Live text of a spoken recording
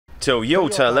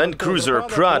Toyota Land Cruiser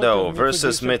Prado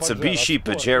versus Mitsubishi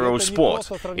Pajero Sport.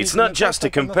 It's not just a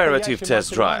comparative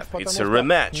test drive, it's a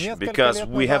rematch, because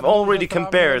we have already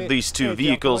compared these two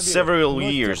vehicles several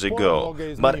years ago,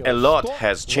 but a lot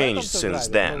has changed since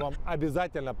then.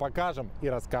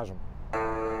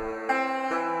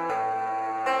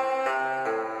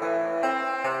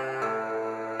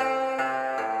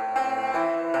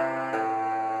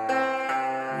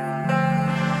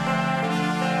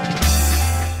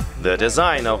 The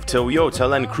design of Toyota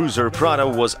Land Cruiser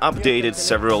Prado was updated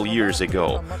several years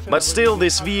ago, but still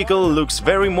this vehicle looks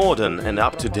very modern and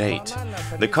up-to-date.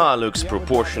 The car looks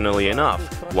proportionally enough,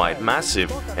 quite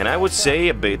massive, and I would say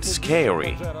a bit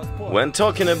scary. When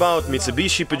talking about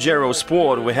Mitsubishi Pajero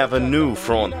Sport, we have a new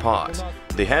front part.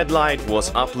 The headlight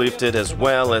was uplifted as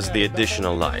well as the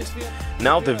additional light.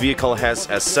 Now the vehicle has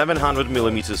a 700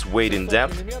 mm weight in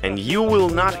depth, and you will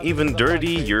not even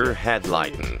dirty your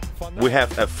headlighting. We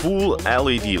have a full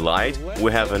LED light,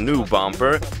 we have a new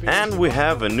bumper, and we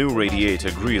have a new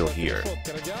radiator grille here.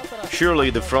 Surely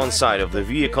the front side of the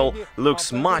vehicle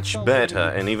looks much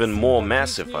better and even more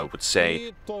massive, I would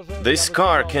say. This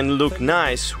car can look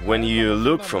nice when you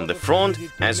look from the front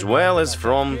as well as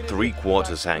from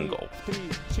 3/4 angle.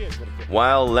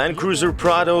 While Land Cruiser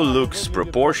Prado looks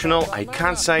proportional, I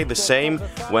can't say the same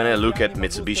when I look at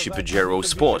Mitsubishi Pajero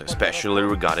Sport, especially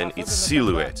regarding its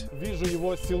silhouette.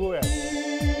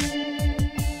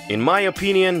 In my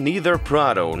opinion, neither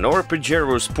Prado nor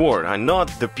Pajero Sport are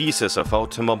not the pieces of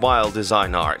automobile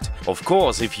design art. Of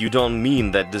course, if you don't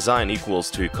mean that design equals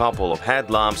to a couple of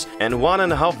headlamps and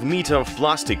 1.5 meters of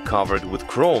plastic covered with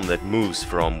chrome that moves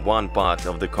from one part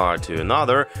of the car to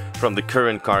another, from the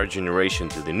current car generation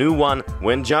to the new one,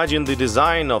 when judging the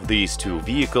design of these two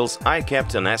vehicles, I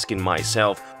kept on asking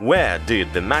myself, where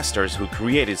did the masters who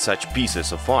created such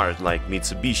pieces of art like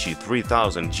Mitsubishi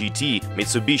 3000 GT,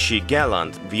 Mitsubishi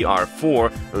Galant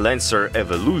VR4, Lancer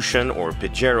Evolution or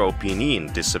Pajero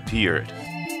Pinin disappeared?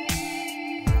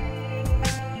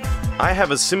 I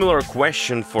have a similar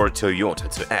question for Toyota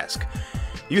to ask.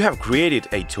 You have created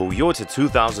a Toyota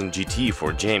 2000 GT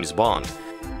for James Bond.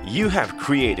 You have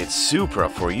created Supra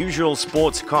for usual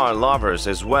sports car lovers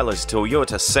as well as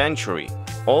Toyota Century.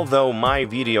 Although my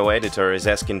video editor is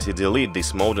asking to delete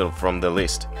this model from the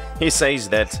list. He says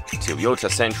that Toyota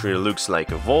Century looks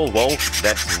like a Volvo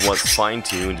that was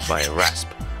fine-tuned by a rasp.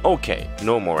 Okay,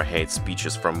 no more hate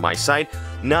speeches from my side.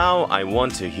 Now I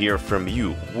want to hear from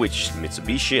you, which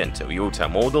Mitsubishi and Toyota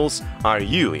models are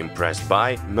you impressed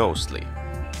by mostly?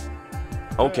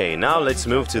 Okay, now let's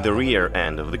move to the rear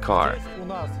end of the car.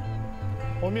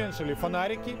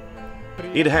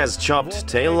 It has chopped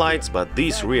taillights, but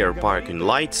these rear parking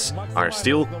lights are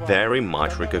still very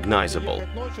much recognizable.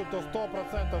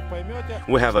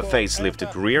 We have a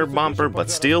facelifted rear bumper, but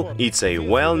still it's a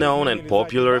well-known and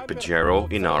popular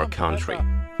Pajero in our country.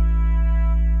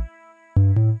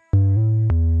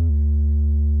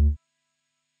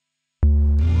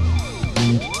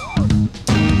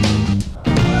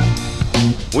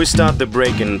 We start the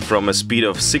braking from a speed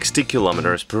of 60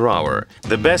 km per hour.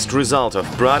 The best result of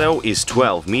Prado is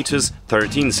 12 meters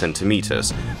 13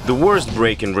 centimeters. The worst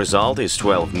braking result is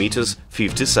 12 meters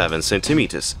 57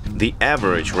 centimeters. The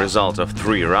average result of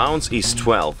 3 rounds is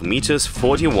 12 meters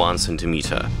 41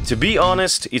 centimeter. To be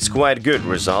honest, it's quite good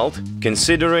result,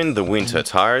 considering the winter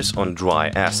tires on dry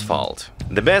asphalt.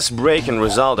 The best braking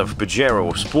result of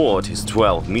Pajero Sport is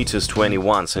 12 meters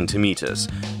 21 centimeters.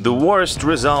 The worst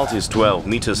result is 12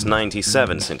 meters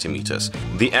 97 centimeters.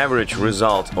 The average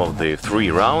result of the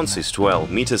 3 rounds is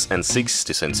 12 meters and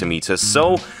 60 centimeters.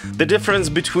 So, the difference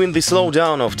between the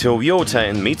slowdown of Toyota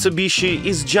and Mitsubishi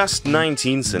is just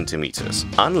 19 centimeters,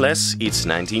 unless it's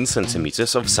 19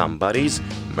 centimeters of somebody's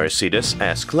Mercedes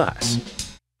S-Class.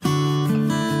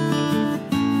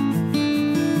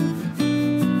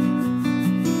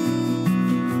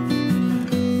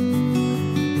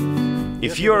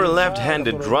 If you're a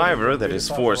left-handed driver that is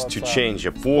forced to change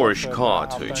a Porsche car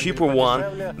to a cheaper one,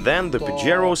 then the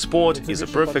Pajero Sport is a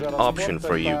perfect option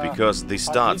for you, because the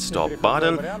start-stop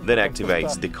button that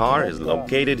activates the car is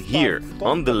located here,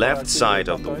 on the left side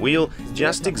of the wheel,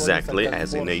 just exactly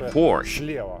as in a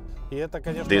Porsche.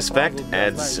 This fact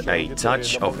adds a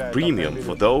touch of premium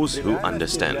for those who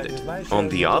understand it. On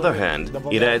the other hand,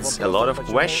 it adds a lot of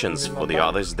questions for the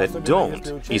others that don't,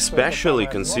 especially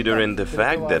considering the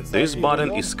fact that this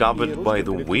button is covered by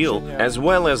the wheel as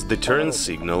well as the turn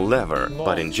signal lever.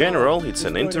 But in general, it's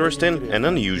an interesting and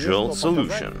unusual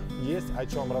solution.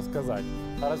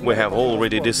 We have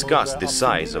already discussed the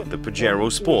size of the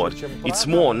Pajero Sport. It's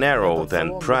more narrow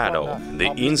than Prado.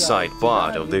 The inside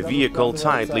part of the vehicle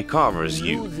tightly covers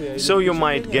you, so you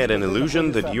might get an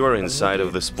illusion that you're inside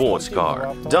of the sports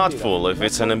car. Doubtful if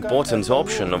it's an important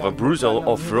option of a brutal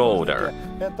off-roader.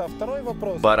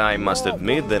 But I must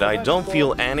admit that I don't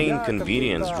feel any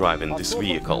inconvenience driving this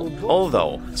vehicle.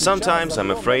 Although, sometimes I'm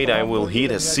afraid I will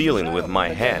hit a ceiling with my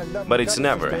head, but it's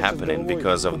never happening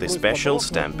because of the special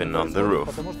stamping on the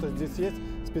roof.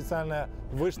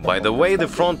 By the way, the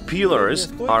front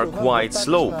pillars are quite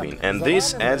sloping, and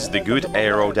this adds the good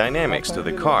aerodynamics to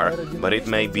the car, but it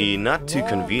may be not too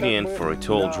convenient for a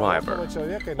tall driver.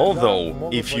 Although,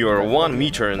 if you're 1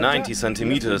 meter 90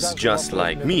 centimeters just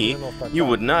like me, you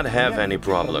would not have any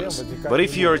problems. But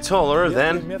if you're taller,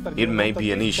 then it may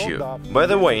be an issue. By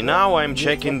the way, now I'm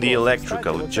checking the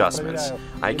electrical adjustments.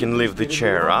 I can lift the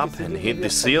chair up and hit the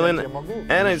ceiling,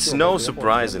 and it's no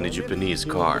surprise in a Japanese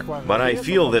car. But I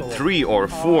feel that 3 or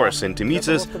 4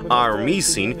 centimeters are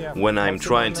missing when I'm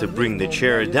trying to bring the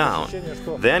chair down.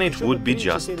 Then it would be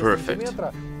just perfect.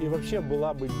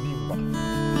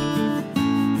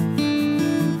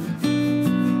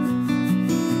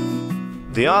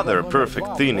 The other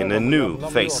perfect thing in a new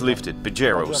facelifted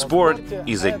Pajero Sport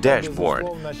is a dashboard.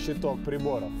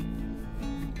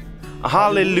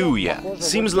 Hallelujah!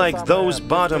 Seems like those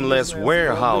bottomless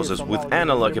warehouses with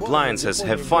analog appliances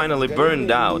have finally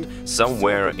burned out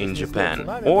somewhere in Japan.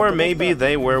 Or maybe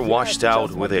they were washed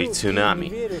out with a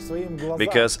tsunami.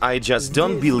 Because I just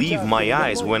don't believe my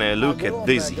eyes when I look at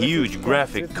this huge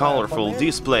graphic colorful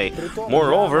display.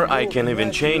 Moreover, I can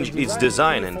even change its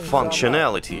design and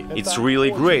functionality. It's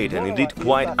really great, and indeed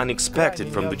quite unexpected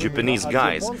from the Japanese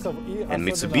guys, and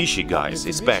Mitsubishi guys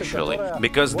especially,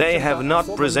 because they have not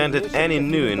presented any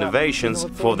new innovations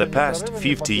for the past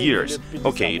 50 years.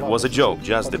 Okay, it was a joke,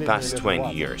 just the past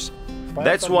 20 years.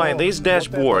 That's why this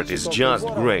dashboard is just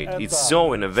great. It's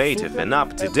so innovative and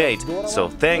up-to-date, so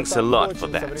thanks a lot for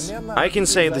that. I can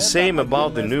say the same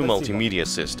about the new multimedia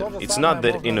system. It's not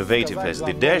that innovative as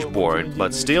the dashboard,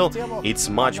 but still, it's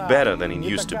much better than it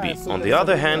used to be. On the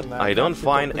other hand, I don't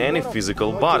find any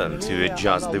physical button to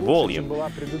adjust the volume,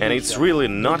 and it's really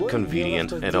not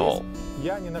convenient at all.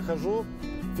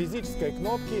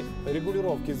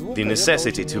 The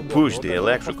necessity to push the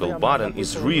electrical button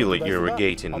is really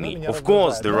irritating me. Of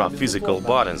course, there are physical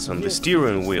buttons on the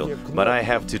steering wheel, but I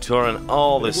have to turn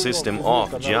all the system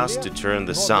off just to turn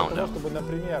the sound up.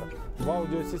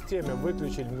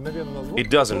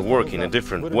 It doesn't work in a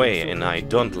different way, and I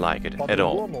don't like it at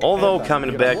all. Although,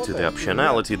 coming back to the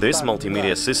optionality, this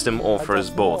multimedia system offers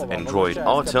both Android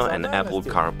Auto and Apple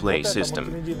CarPlay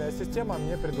system.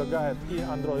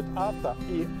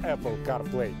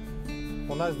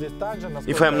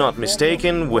 If I'm not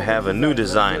mistaken, we have a new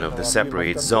design of the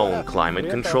separate zone climate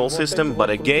control system, but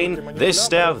again, this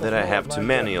stuff that I have to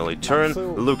manually turn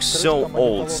looks so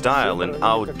old-style and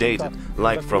outdated,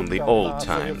 like from the old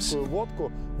times.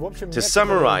 To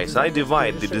summarize, I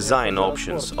divide the design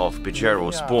options of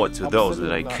Pajero Sport to those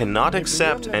that I cannot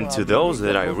accept and to those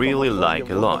that I really like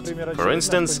a lot. For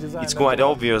instance, it's quite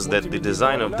obvious that the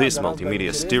design of this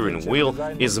multimedia steering wheel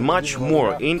is much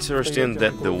more interesting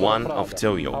than the one of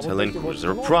Toyota Land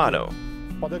Cruiser Prado.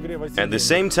 At the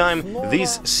same time,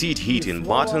 these seat heating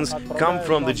buttons come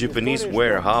from the Japanese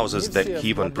warehouses that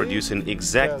keep on producing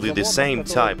exactly the same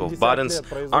type of buttons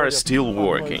are still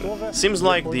working. Seems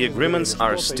like the agreements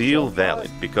are still valid,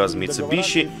 because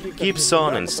Mitsubishi keeps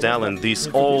on installing these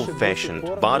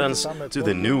old-fashioned buttons to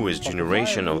the newest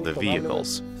generation of the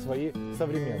vehicles.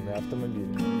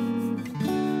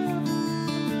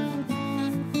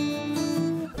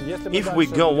 If we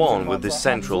go on with the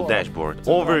central dashboard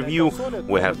overview,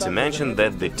 we have to mention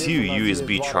that the 2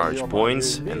 USB charge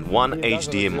points and 1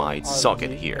 HDMI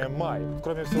socket here.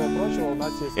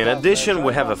 In addition,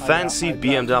 we have a fancy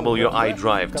BMW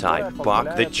iDrive Type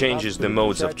pack that changes the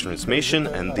modes of transmission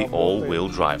and the all-wheel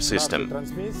drive system.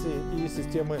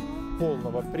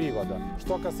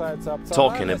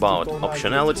 Talking about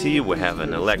optionality, we have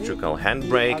an electrical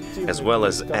handbrake, as well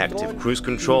as active cruise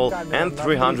control and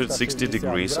 360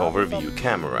 degrees overview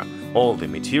camera. All the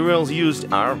materials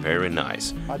used are very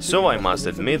nice. So I must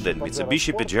admit that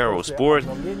Mitsubishi Pajero Sport,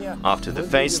 after the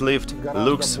facelift,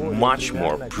 looks much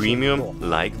more premium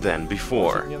like than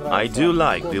before. I do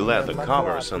like the leather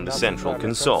covers on the central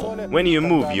console. When you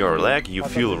move your leg, you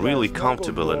feel really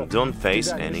comfortable and don't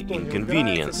face any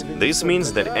inconvenience. This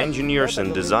means that engineers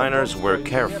and designers were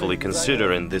carefully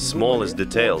considering the smallest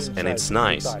details, and it's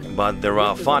nice. But there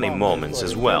are funny moments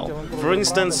as well. For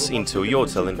instance, in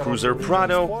Toyota Land Cruiser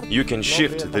Prado, you can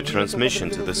shift the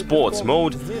transmission to the sports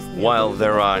mode, while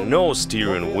there are no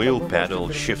steering wheel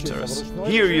pedal shifters.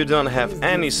 Here you don't have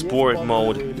any sport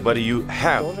mode, but you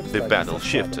have the pedal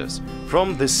shifters,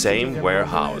 from the same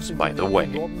warehouse, by the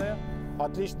way.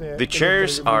 The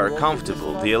chairs are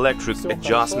comfortable, the electric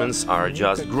adjustments are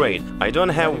just great, I don't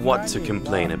have what to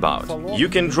complain about. You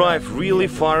can drive really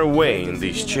far away in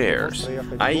these chairs.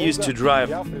 I used to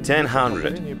drive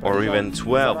 1000 or even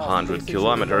 1200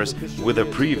 kilometers with a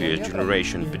previous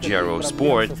generation Pajero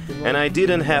Sport, and I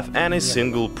didn't have any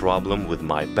single problem with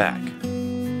my back.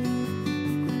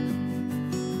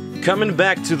 Coming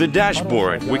back to the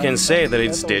dashboard, we can say that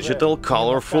it's digital,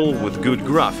 colorful, with good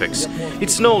graphics.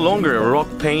 It's no longer a rock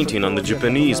painting on the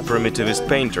Japanese primitivist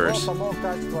painters.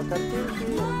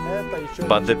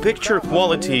 But the picture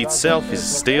quality itself is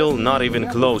still not even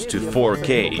close to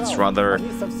 4K, it's rather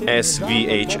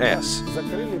SVHS.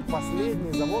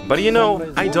 But you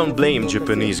know, I don't blame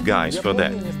Japanese guys for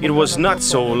that. It was not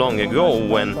so long ago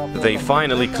when they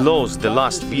finally closed the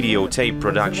last videotape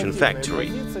production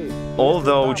factory.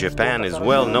 Although Japan is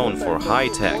well known for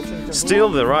high-tech, still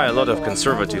there are a lot of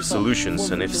conservative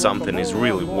solutions, and if something is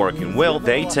really working well,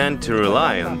 they tend to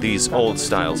rely on these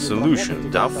old-style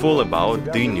solutions, doubtful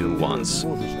about the new ones.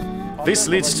 This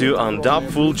leads to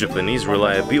undoubtful Japanese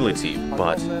reliability,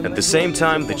 but at the same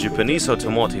time the Japanese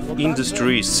automotive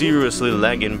industry is seriously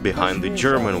lagging behind the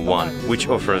German one, which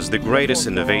offers the greatest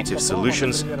innovative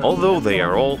solutions, although they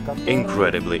are all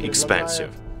incredibly expensive.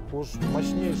 Уж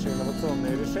мощнейшие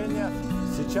инновационные решения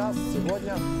сейчас,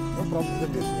 сегодня, ну, правда, за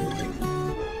бешеные деньги.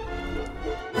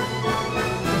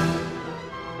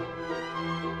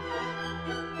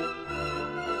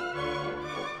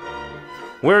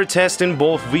 We're testing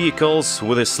both vehicles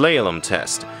with a slalom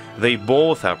test. They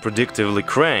both are predictably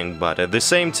cranked, but at the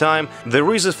same time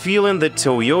there is a feeling that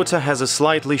Toyota has a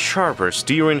slightly sharper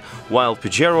steering, while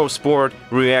Pajero Sport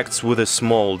reacts with a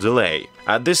small delay.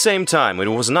 At the same time, it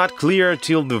was not clear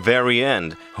till the very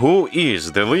end who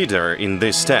is the leader in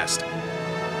this test.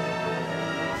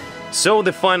 So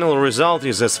the final result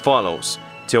is as follows.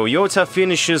 Toyota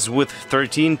finishes with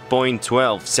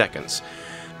 13.12 seconds,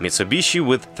 Mitsubishi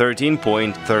with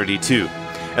 13.32.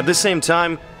 At the same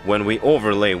time, when we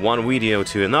overlay one video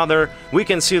to another, we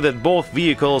can see that both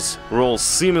vehicles roll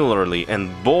similarly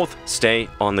and both stay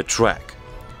on the track.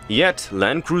 Yet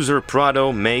Land Cruiser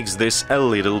Prado makes this a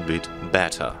little bit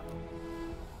better.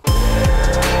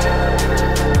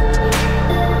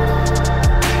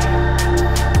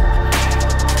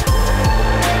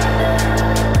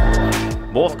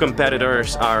 Both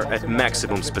competitors are at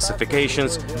maximum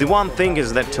specifications. The one thing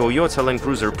is that Toyota Land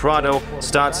Cruiser Prado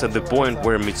starts at the point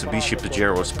where Mitsubishi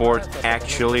Pajero Sport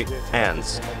actually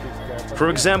ends. For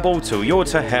example,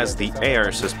 Toyota has the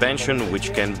air suspension,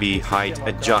 which can be height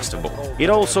adjustable. It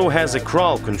also has a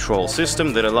crawl control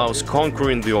system that allows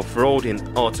conquering the off-road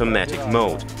in automatic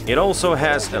mode. It also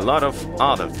has a lot of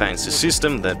other fancy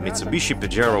systems that Mitsubishi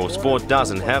Pajero Sport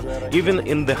doesn't have, even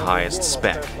in the highest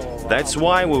spec. That's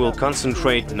why we will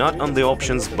concentrate not on the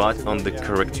options but on the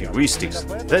characteristics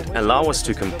that allow us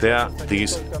to compare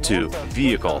these two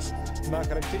vehicles.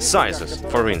 Sizes,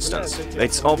 for instance.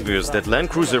 It's obvious that Land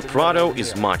Cruiser Prado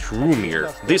is much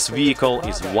roomier. This vehicle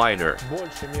is wider.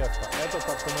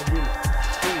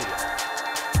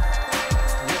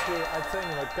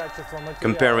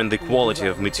 Comparing the quality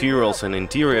of materials and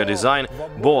interior design,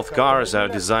 both cars are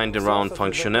designed around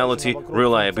functionality,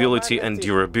 reliability and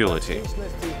durability.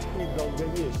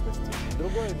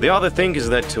 The other thing is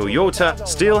that Toyota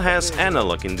still has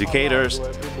analog indicators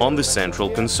on the central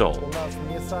console.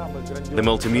 The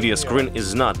multimedia screen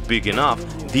is not big enough,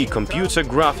 the computer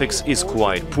graphics is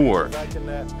quite poor.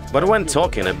 But when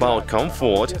talking about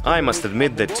comfort, I must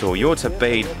admit that Toyota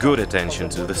paid good attention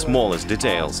to the smallest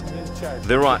details.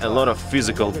 There are a lot of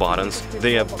physical buttons,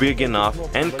 they are big enough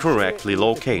and correctly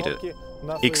located.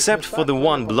 Except for the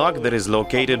one block that is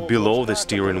located below the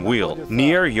steering wheel,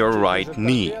 near your right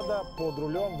knee.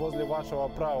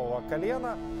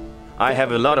 I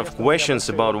have a lot of questions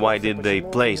about why did they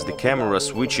place the camera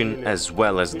switching as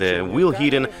well as the wheel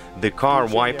heating, the car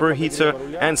wiper heater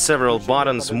and several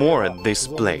buttons more at this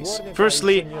place.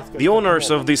 Firstly, the owners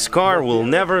of this car will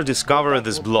never discover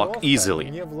this block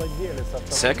easily.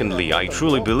 Secondly, I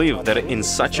truly believe that in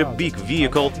such a big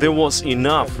vehicle there was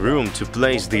enough room to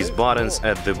place these buttons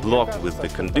at the block with the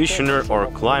conditioner or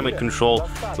climate control,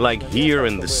 like here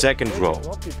in the second row.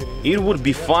 It would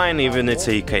be fine even it's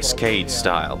a cascade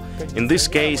style. In this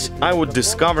case, I would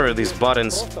discover these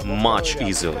buttons much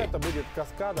easily.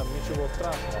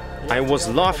 I was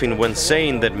laughing when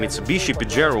saying that Mitsubishi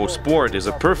Pajero Sport is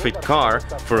a perfect car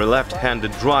for a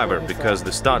left-handed driver because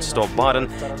the start-stop button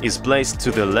is placed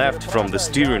to the left from the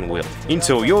steering wheel. In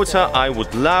Toyota, I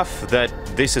would laugh that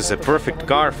this is a perfect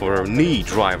car for a knee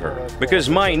driver, because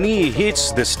my knee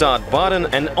hits the start button,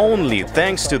 and only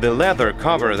thanks to the leather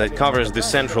cover that covers the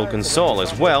central console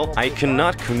as well, I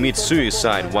cannot commit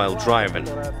suicide while driving.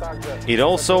 It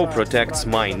also protects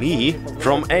my knee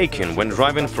from aching when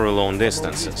driving for long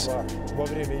distances.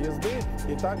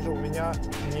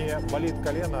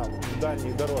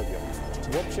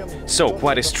 So,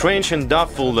 quite a strange and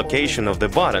doubtful location of the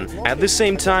button. At the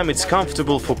same time, it's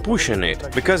comfortable for pushing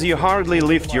it, because you hardly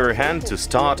lift your hand to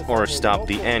start or stop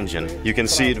the engine. You can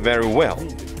see it very well.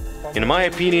 In my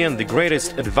opinion, the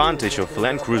greatest advantage of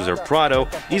Land Cruiser Prado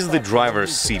is the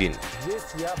driver's seating.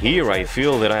 Here I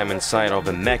feel that I'm inside of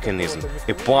a mechanism,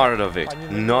 a part of it,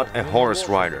 not a horse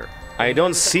rider. I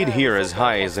don't sit here as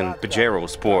high as in Pajero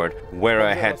Sport, where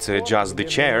I had to adjust the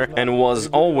chair and was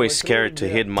always scared to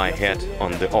hit my head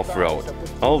on the off-road,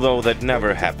 although that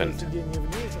never happened.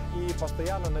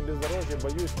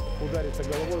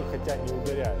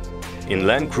 In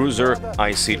Land Cruiser,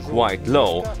 I sit quite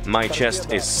low, my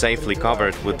chest is safely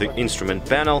covered with the instrument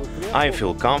panel, I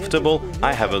feel comfortable,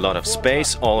 I have a lot of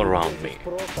space all around me.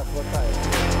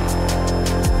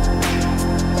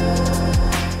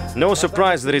 No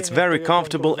surprise that it's very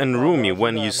comfortable and roomy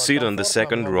when you sit on the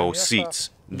second row seats.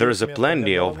 There's a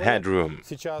plenty of headroom.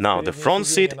 Now the front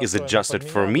seat is adjusted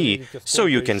for me, so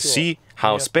you can see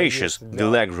how spacious the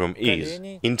legroom is.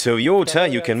 In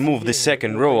Toyota you can move the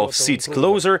second row of seats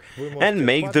closer and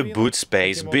make the boot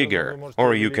space bigger,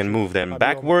 or you can move them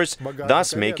backwards,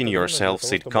 thus making yourself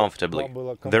sit comfortably.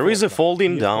 There is a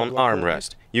folding down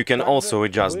armrest. You can also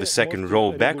adjust the second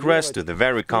row backrest to the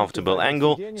very comfortable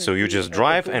angle, so you just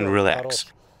drive and relax.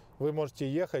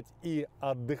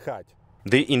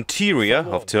 The interior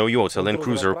of Toyota Land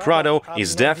Cruiser Prado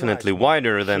is definitely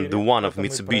wider than the one of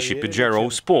Mitsubishi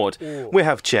Pajero Sport. We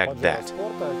have checked that.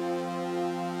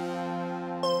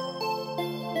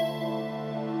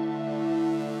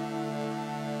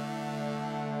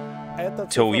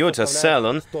 Toyota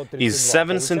salon is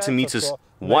 7 cm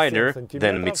wider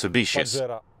than Mitsubishi's.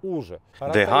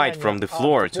 The height from the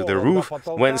floor to the roof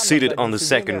when seated on the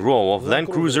second row of Land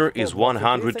Cruiser is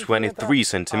 123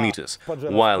 cm,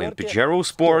 while in Pajero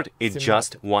Sport it's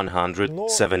just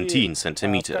 117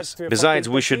 cm. Besides,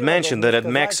 we should mention that at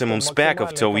maximum spec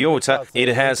of Toyota it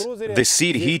has the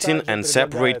seat heating and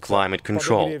separate climate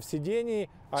control.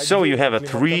 So you have a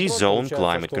 3-zone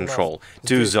climate control,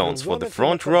 2 zones for the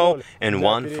front row and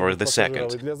 1 for the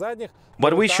second.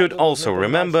 But we should also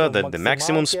remember that the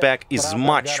maximum spec is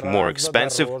much more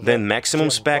expensive than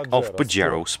maximum spec of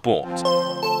Pajero Sport.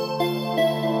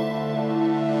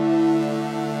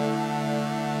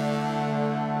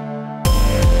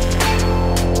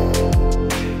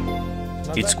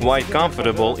 It's quite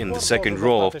comfortable in the second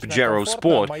row of Pajero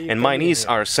Sport, and my knees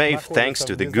are safe thanks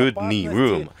to the good knee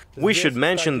room. We should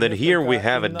mention that here we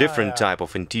have a different type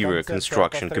of interior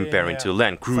construction comparing to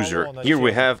Land Cruiser. Here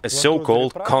we have a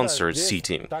so-called concert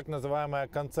seating.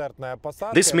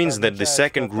 This means that the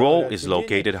second row is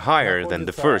located higher than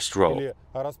the first row.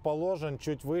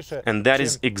 And that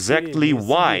is exactly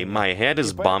why my head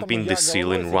is bumping the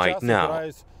ceiling right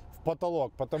now.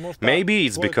 Maybe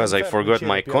it's because I forgot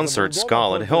my concert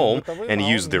skull at home and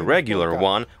used the regular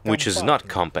one, which is not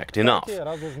compact enough.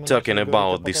 Talking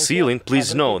about the ceiling,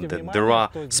 please note that there are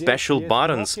special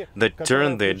buttons that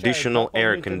turn the additional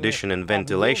air conditioning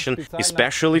ventilation,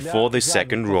 especially for the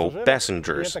second row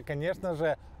passengers.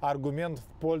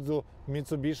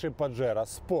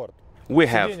 We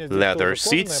have leather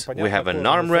seats, we have an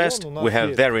armrest, we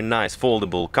have very nice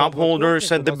foldable cup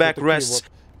holders at the backrests,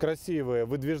 and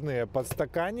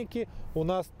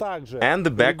the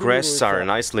backrests are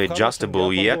nicely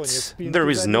adjustable, yet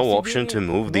there is no option to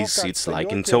move these seats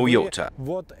like in Toyota.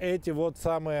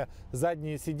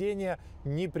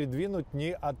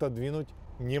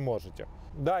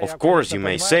 Of course, you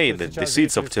may say that the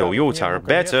seats of Toyota are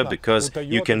better because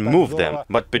you can move them,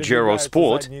 but Pajero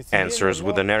Sport answers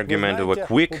with an argument of a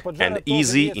quick and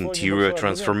easy interior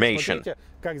transformation.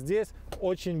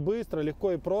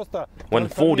 When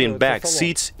folding back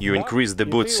seats, you increase the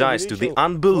boot size to the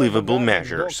unbelievable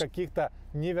measures.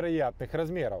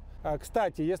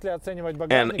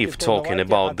 And if talking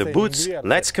about the boots,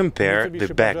 let's compare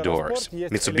the back doors.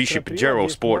 Mitsubishi Pajero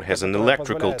Sport has an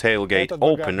electrical tailgate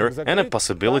opener and a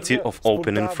possibility of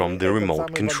opening from the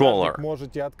remote controller.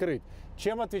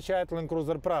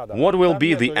 What will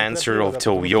be the answer of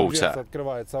Toyota?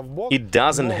 It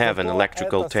doesn't have an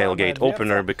electrical tailgate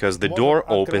opener because the door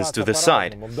opens to the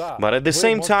side, but at the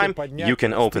same time you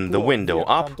can open the window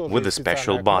up with a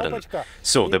special button,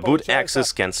 so the boot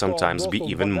access can sometimes be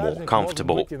even more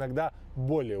comfortable.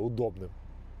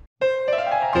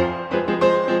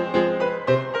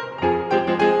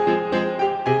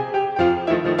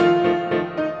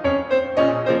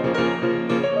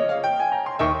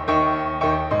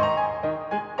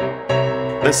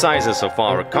 The sizes of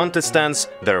our contestants,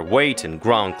 their weight and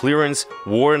ground clearance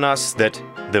warn us that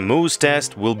the moose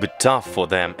test will be tough for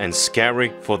them and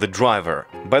scary for the driver.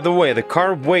 By the way, the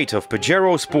car weight of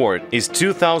Pajero Sport is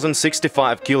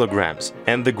 2065 kilograms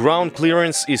and the ground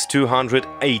clearance is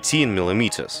 218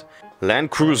 millimeters.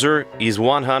 Land Cruiser is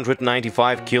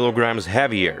 195 kilograms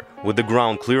heavier, with the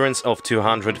ground clearance of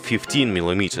 215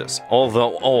 millimeters.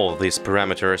 Although all these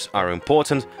parameters are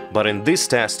important, but in this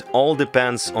test all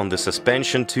depends on the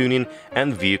suspension tuning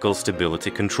and vehicle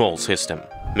stability control system.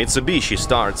 Mitsubishi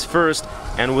starts first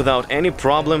and without any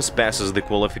problems passes the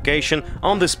qualification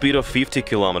on the speed of 50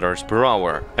 km per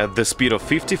hour. At the speed of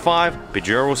 55,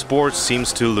 Pajero Sport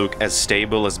seems to look as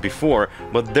stable as before,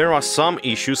 but there are some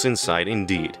issues inside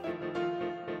indeed.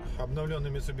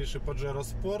 Mitsubishi Pajero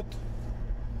Sport.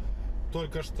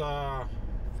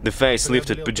 The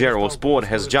facelifted Pajero Sport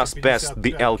has just passed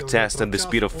the elk test at the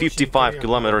speed of 55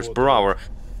 km per hour.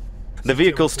 The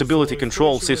vehicle stability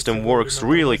control system works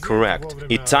really correct.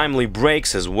 It timely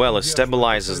brakes as well as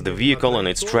stabilizes the vehicle on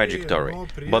its trajectory.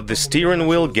 But the steering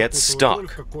wheel gets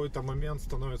stuck.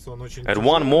 At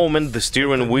one moment the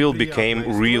steering wheel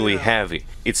became really heavy.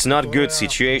 It's not a good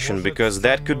situation because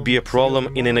that could be a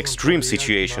problem in an extreme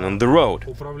situation on the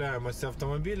road.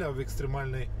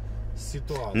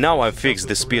 Now I've fixed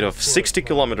the speed of 60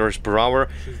 km per hour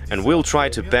and we'll try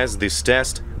to pass this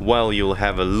test while you'll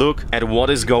have a look at what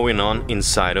is going on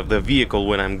inside of the vehicle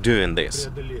when I'm doing this.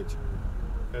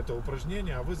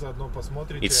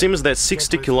 It seems that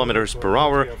 60 km per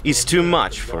hour is too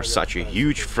much for such a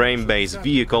huge frame-based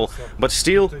vehicle, but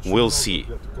still, we'll see.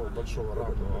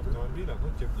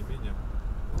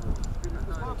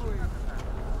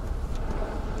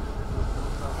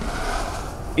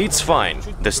 It's fine,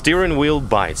 the steering wheel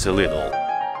bites a little.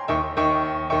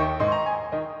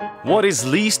 What is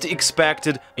least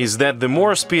expected is that the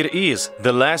more speed is,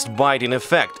 the less biting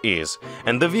effect is,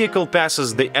 and the vehicle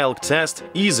passes the elk test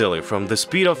easily from the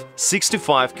speed of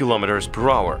 65 km per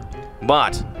hour.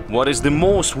 But what is the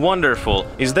most wonderful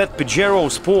is that Pajero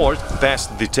Sport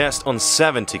passed the test on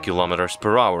 70 km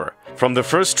per hour. From the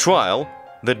first trial,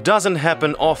 that doesn't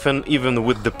happen often even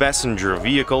with the passenger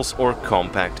vehicles or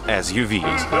compact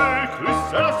SUVs.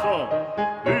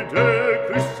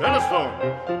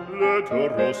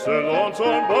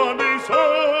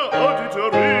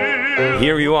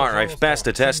 Here you are, I've passed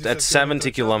the test at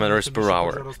 70 km per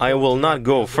hour. I will not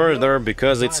go further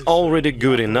because it's already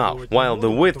good enough, while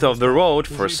the width of the road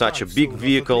for such a big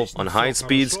vehicle on high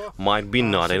speeds might be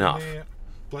not enough.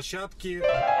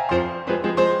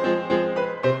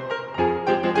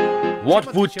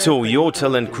 What would Toyota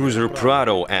Land Cruiser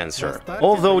Prado answer?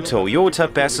 Although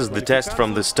Toyota passes the test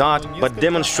from the start, but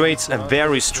demonstrates a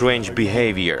very strange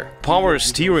behavior. Power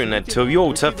steering at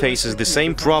Toyota faces the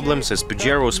same problems as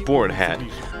Pajero Sport had.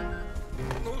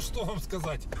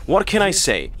 What can I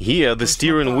say? Here the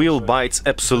steering wheel bites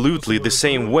absolutely the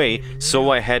same way,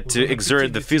 so I had to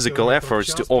exert the physical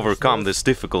efforts to overcome this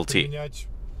difficulty.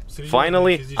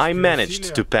 Finally, I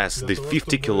managed to pass the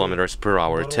 50 km per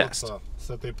hour test.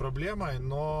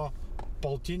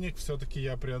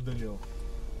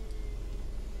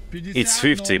 It's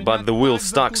 50, but the wheel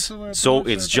stucks, so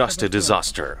it's just a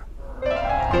disaster.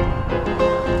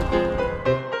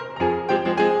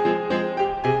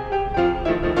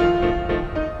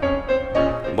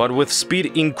 But with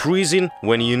speed increasing,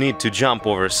 when you need to jump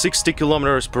over 60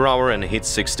 km per hour and hit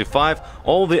 65,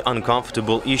 all the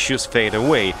uncomfortable issues fade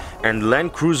away, and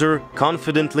Land Cruiser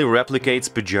confidently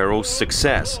replicates Pajero's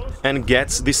success and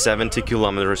gets the 70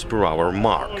 km per hour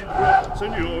mark.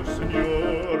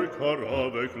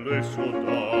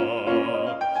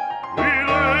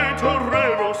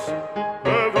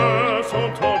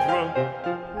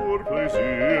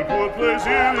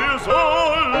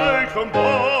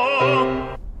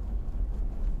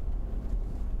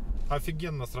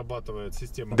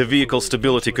 The vehicle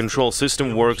stability control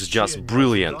system works just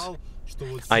brilliant.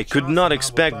 I could not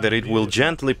expect that it will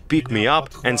gently pick me up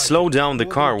and slow down the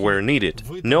car where needed.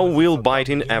 No wheel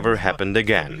biting ever happened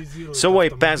again. So I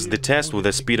passed the test with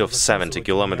a speed of 70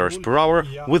 km per hour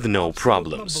with no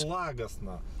problems.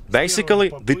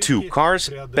 Basically, the two cars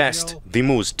passed the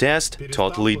Moose test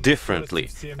totally differently.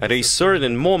 At a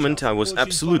certain moment I was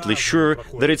absolutely sure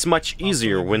that it's much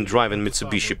easier when driving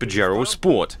Mitsubishi Pajero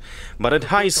Sport. But at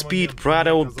high speed,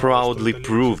 Prado proudly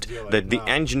proved that the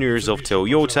engineers of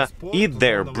Toyota eat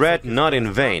their bread not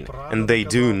in vain, and they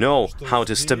do know how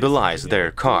to stabilize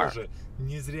their car.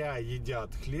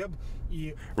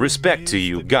 Respect to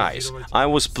you guys, I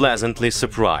was pleasantly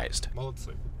surprised.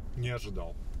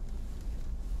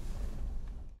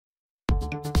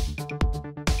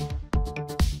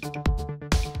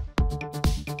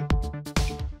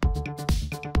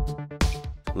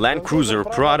 Land Cruiser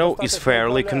Prado is a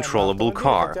fairly controllable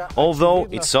car, although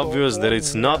it's obvious that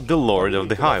it's not the lord of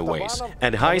the highways.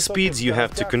 At high speeds you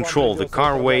have to control the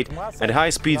car weight, at high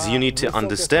speeds you need to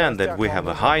understand that we have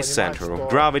a high center of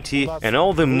gravity and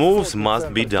all the moves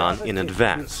must be done in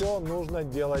advance.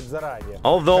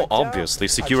 Although obviously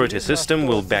security system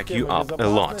will back you up a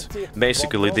lot.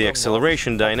 Basically the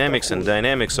acceleration dynamics and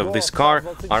dynamics of this car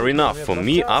are enough for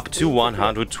me up to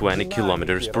 120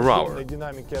 km/h.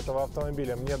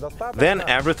 Then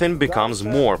everything becomes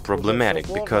more problematic,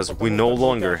 because we no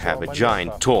longer have a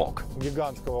giant torque.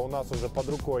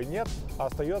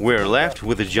 We're left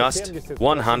with just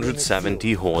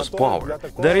 170 horsepower.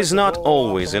 That is not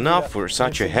always enough for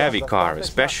such a heavy car,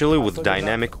 especially with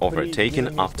dynamic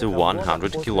overtaking after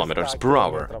 100 km/h.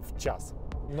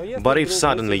 But if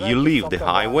suddenly you leave the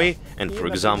highway and, for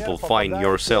example, find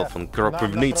yourself in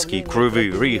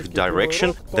Kropivnitsky-Kryvyi Rih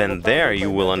direction, then there you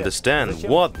will understand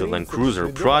what the Land Cruiser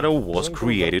Prado was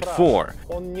created for.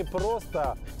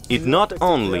 It not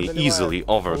only easily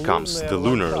overcomes the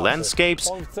lunar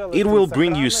landscapes, it will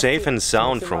bring you safe and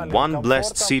sound from one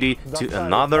blessed city to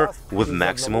another with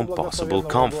maximum possible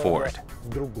comfort.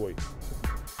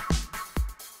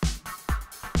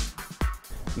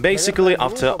 Basically,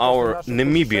 after our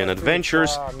Namibian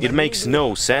adventures, it makes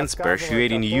no sense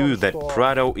persuading you that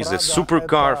Prado is a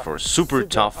supercar for super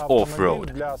tough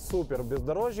off-road.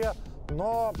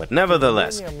 But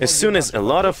nevertheless, as soon as a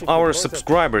lot of our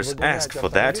subscribers ask for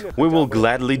that, we will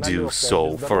gladly do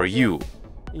so for you.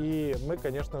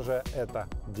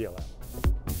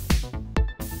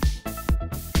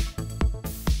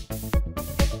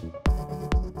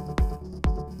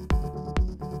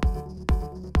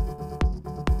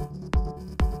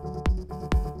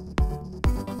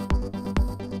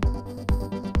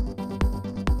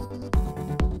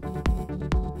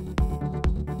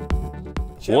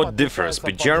 What differs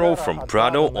Pajero from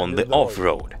Prado on the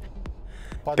off-road?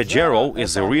 Pajero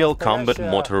is a real combat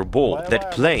motorboat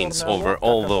that planes over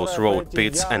all those road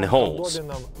pits and holes.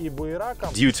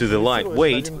 Due to the light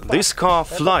weight, this car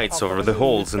flies over the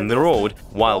holes in the road,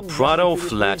 while Prado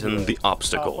flattens the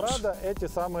obstacles.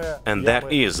 And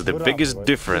that is the biggest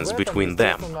difference between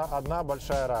them.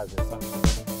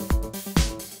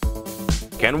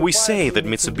 Can we say that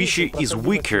Mitsubishi is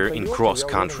weaker in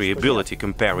cross-country ability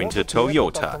comparing to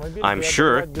Toyota? I'm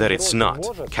sure that it's not.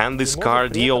 Can this car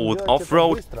deal with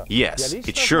off-road? Yes,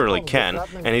 it surely can,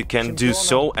 and it can do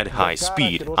so at high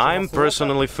speed. I'm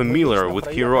personally familiar with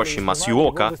Hiroshi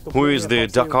Matsuoka, who is the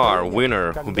Dakar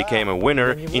winner who became a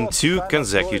winner in 2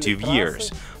 consecutive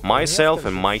years. Myself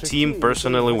and my team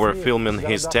personally were filming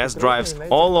his test drives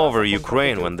all over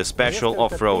Ukraine when the special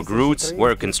off-road routes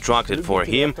were constructed for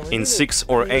him in 6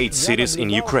 or 8 cities in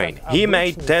Ukraine. He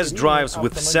made test drives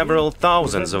with several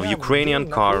thousands of Ukrainian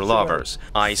car lovers.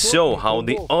 I saw how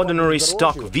the ordinary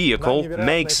stock vehicle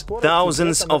makes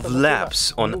thousands of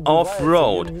laps on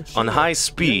off-road, on high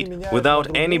speed,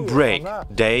 without any break,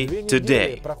 day to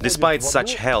day. Despite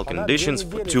such hell conditions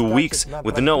for 2 weeks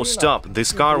with no stop,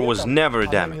 this car was never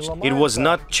damaged. It was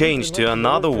not changed to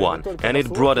another one, and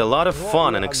it brought a lot of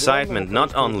fun and excitement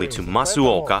not only to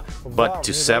Matsuoka, but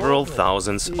to several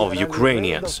thousands of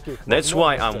Ukrainians. That's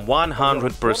why I'm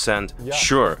 100%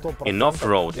 sure in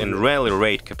off-road and rally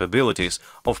raid capabilities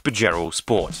of Pajero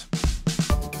Sport.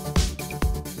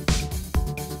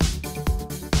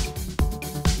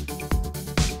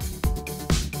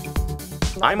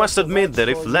 I must admit that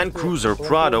if Land Cruiser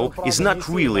Prado is not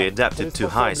really adapted to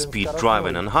high-speed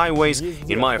driving on highways,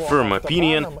 in my firm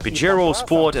opinion, Pajero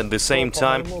Sport at the same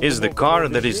time is the car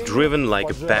that is driven like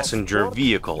a passenger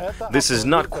vehicle. This is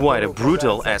not quite a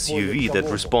brutal SUV that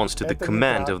responds to the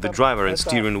command of the driver and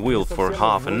steering wheel for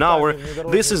half an hour.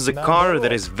 This is a car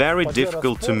that is very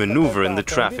difficult to maneuver in the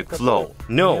traffic flow.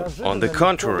 No, on the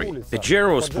contrary,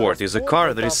 Pajero Sport is a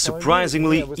car that is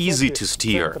surprisingly easy to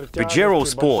steer. Pajero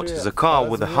Sport is a car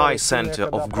with a high center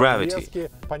of gravity.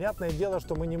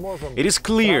 It is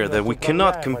clear that we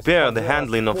cannot compare the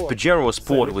handling of Pajero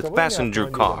Sport with passenger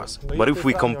cars, but if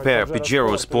we compare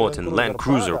Pajero Sport and Land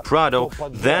Cruiser Prado,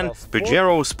 then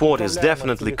Pajero Sport is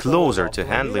definitely closer to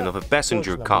handling of a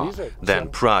passenger car than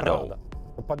Prado.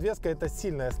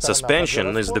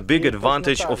 Suspension is the big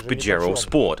advantage of Pajero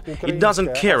Sport. It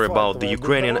doesn't care about the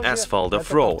Ukrainian asphalt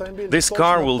off-road. This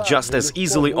car will just as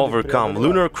easily overcome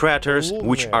lunar craters,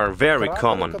 which are very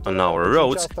common on our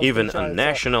roads, even on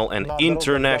national and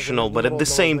international, but at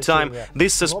the same time,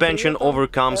 this suspension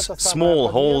overcomes small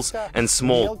holes and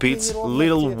small pits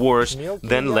little worse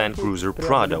than Land Cruiser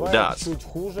Prado does.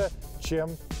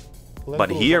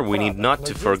 But here we need not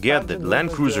to forget that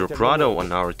Land Cruiser Prado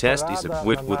on our test is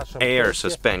equipped with air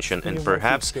suspension, and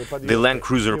perhaps the Land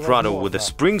Cruiser Prado with a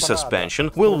spring suspension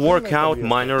will work out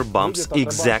minor bumps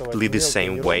exactly the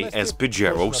same way as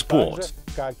Pajero Sport.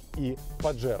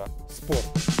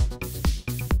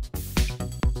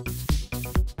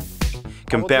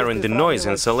 Comparing the noise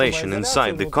insulation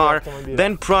inside the car,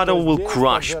 then Prado will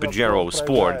crush Pajero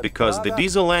Sport because the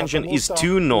diesel engine is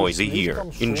too noisy here.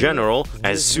 In general,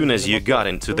 as soon as you got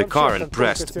into the car and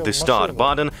pressed the start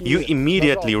button, you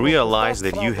immediately realize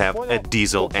that you have a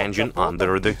diesel engine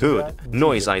under the hood.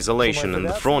 Noise isolation in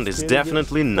the front is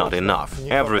definitely not enough.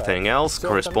 Everything else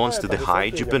corresponds to the high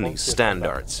Japanese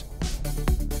standards.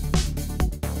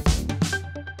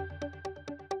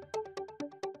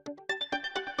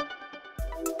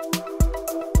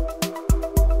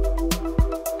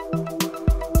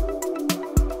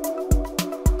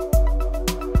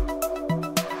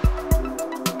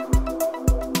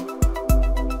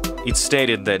 It's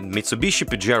stated that Mitsubishi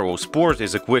Pajero Sport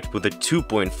is equipped with a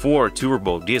 2.4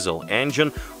 turbo diesel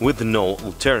engine with no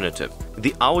alternative.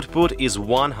 The output is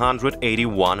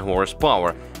 181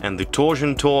 horsepower and the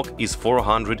torsion torque is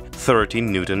 430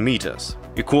 Nm.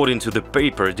 According to the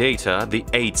paper data, the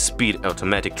 8-speed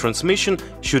automatic transmission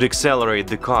should accelerate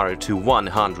the car to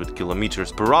 100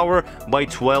 km/h by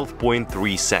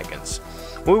 12.3 seconds.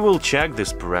 We will check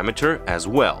this parameter as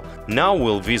well. Now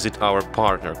we'll visit our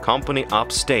partner company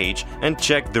Upstage and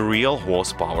check the real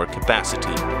horsepower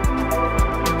capacity.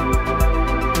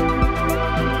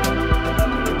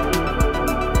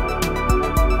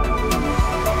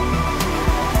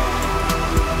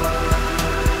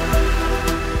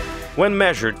 When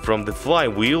measured from the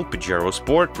flywheel, Pajero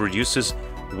Sport produces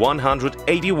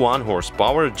 181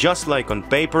 horsepower, just like on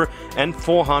paper, and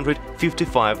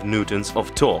 455 newtons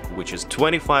of torque, which is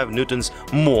 25 newtons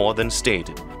more than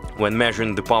stated. When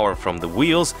measuring the power from the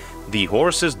wheels, the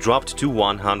horses dropped to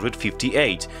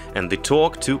 158 and the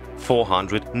torque to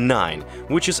 409,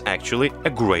 which is actually a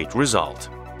great result.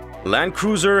 Land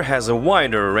Cruiser has a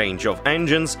wider range of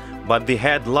engines, but the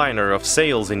headliner of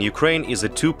sales in Ukraine is a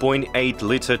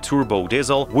 2.8-liter turbo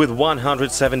diesel with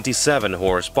 177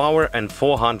 horsepower and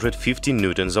 450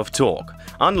 newtons of torque.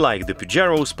 Unlike the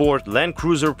Pajero Sport, Land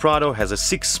Cruiser Prado has a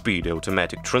 6-speed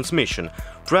automatic transmission.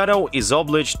 Prado is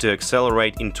obliged to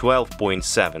accelerate in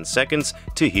 12.7 seconds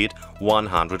to hit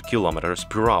 100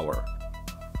 km/h.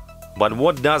 But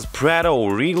what does Prado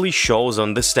really shows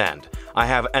on the stand? I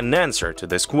have an answer to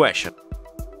this question.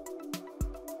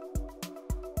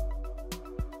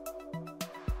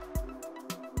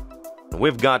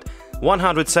 We've got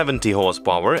 170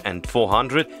 horsepower and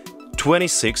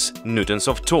 426 newtons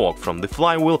of torque from the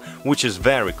flywheel, which is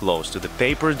very close to the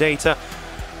paper data.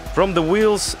 From the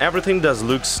wheels, everything does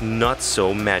looks not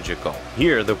so magical.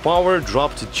 Here the power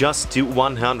dropped just to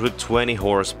 120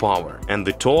 horsepower and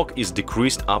the torque is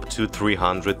decreased up to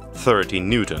 330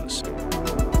 newtons.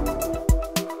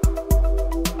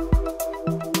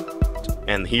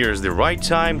 And here's the right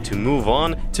time to move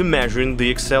on to measuring the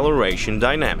acceleration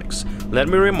dynamics. Let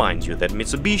me remind you that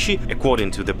Mitsubishi,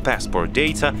 according to the passport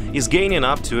data, is gaining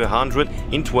up to 100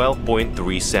 in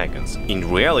 12.3 seconds.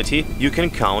 In reality, you can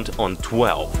count on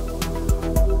 12.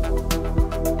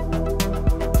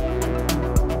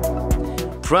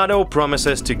 Prado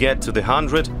promises to get to the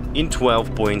 100 in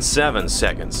 12.7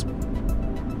 seconds.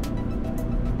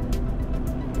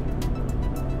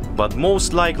 But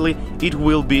most likely it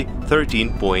will be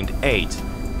 13.8.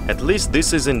 At least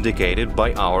this is indicated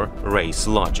by our race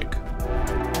logic.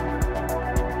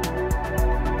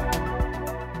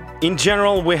 In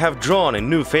general, we have drawn a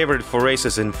new favorite for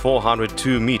races in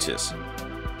 402 meters.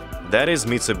 That is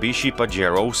Mitsubishi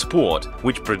Pajero Sport,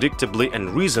 which predictably and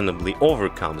reasonably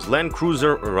overcomes Land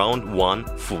Cruiser around one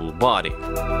full body.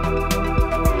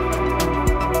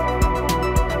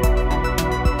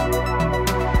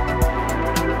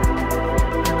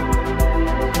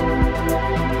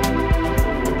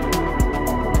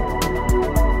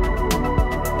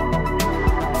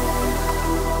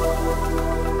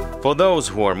 For those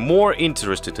who are more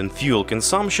interested in fuel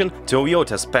consumption,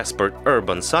 Toyota's Passport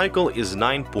urban cycle is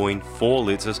 9.4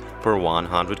 liters per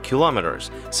 100 kilometers,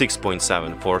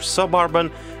 6.7 for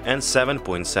suburban and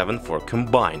 7.7 for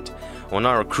combined. On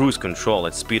our cruise control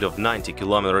at speed of 90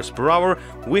 km per hour,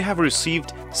 we have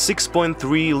received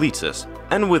 6.3 liters,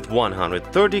 and with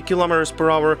 130 km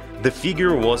per hour, the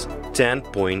figure was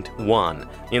 10.1.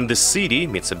 In the city,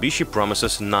 Mitsubishi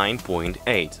promises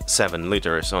 9.8, 7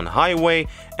 liters on highway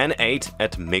and 8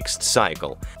 at mixed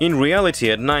cycle. In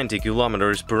reality, at 90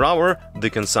 km per hour, the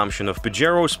consumption of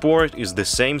Pajero Sport is the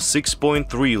same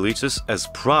 6.3 liters as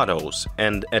Prado's,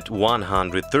 and at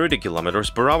 130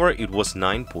 km per hour it was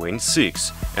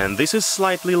 9.6, and this is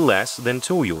slightly less than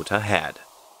Toyota had.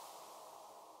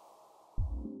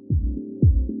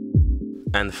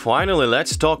 And finally,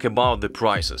 let's talk about the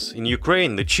prices. In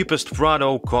Ukraine, the cheapest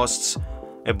Prado costs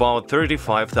about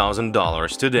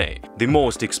 $35,000 today. The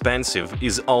most expensive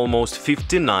is almost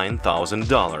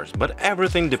 $59,000, but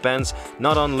everything depends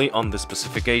not only on the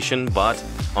specification, but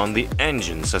on the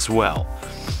engines as well.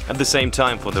 At the same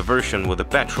time, for the version with a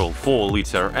petrol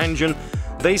 4-liter engine,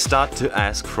 they start to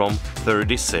ask from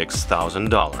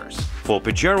 $36,000. For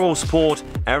Pajero Sport,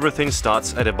 everything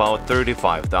starts at about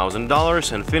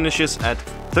 $35,000 and finishes at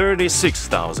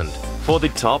 $36,000 for the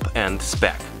top-end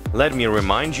spec. Let me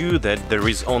remind you that there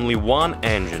is only one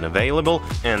engine available,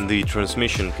 and the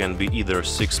transmission can be either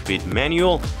 6-speed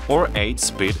manual or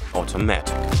 8-speed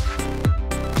automatic.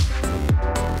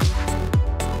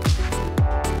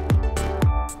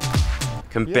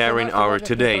 Comparing our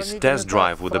today's test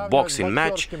drive with a boxing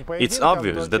match, it's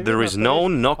obvious that there is no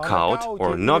knockout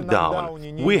or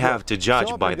knockdown. We have to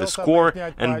judge by the score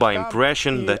and by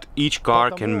impression that each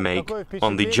car can make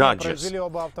on the judges.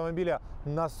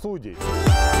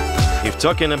 If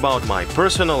talking about my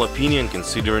personal opinion,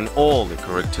 considering all the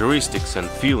characteristics and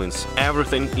feelings,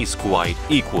 everything is quite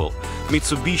equal.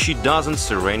 Mitsubishi doesn't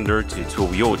surrender to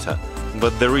Toyota.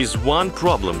 But there is one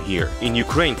problem here. In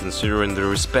Ukraine, considering the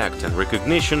respect and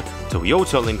recognition,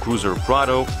 Toyota Land Cruiser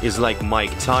Prado is like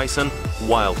Mike Tyson,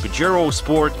 while Pajero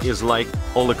Sport is like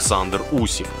Alexander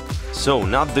Usyk. So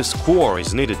not the score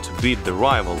is needed to beat the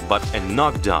rival, but a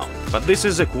knockdown. But this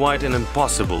is quite an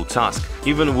impossible task,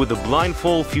 even with a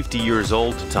blindfold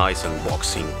 50-year-old Tyson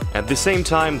boxing. At the same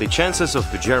time, the chances of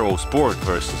Pajero Sport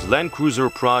versus Land Cruiser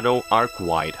Prado are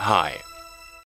quite high.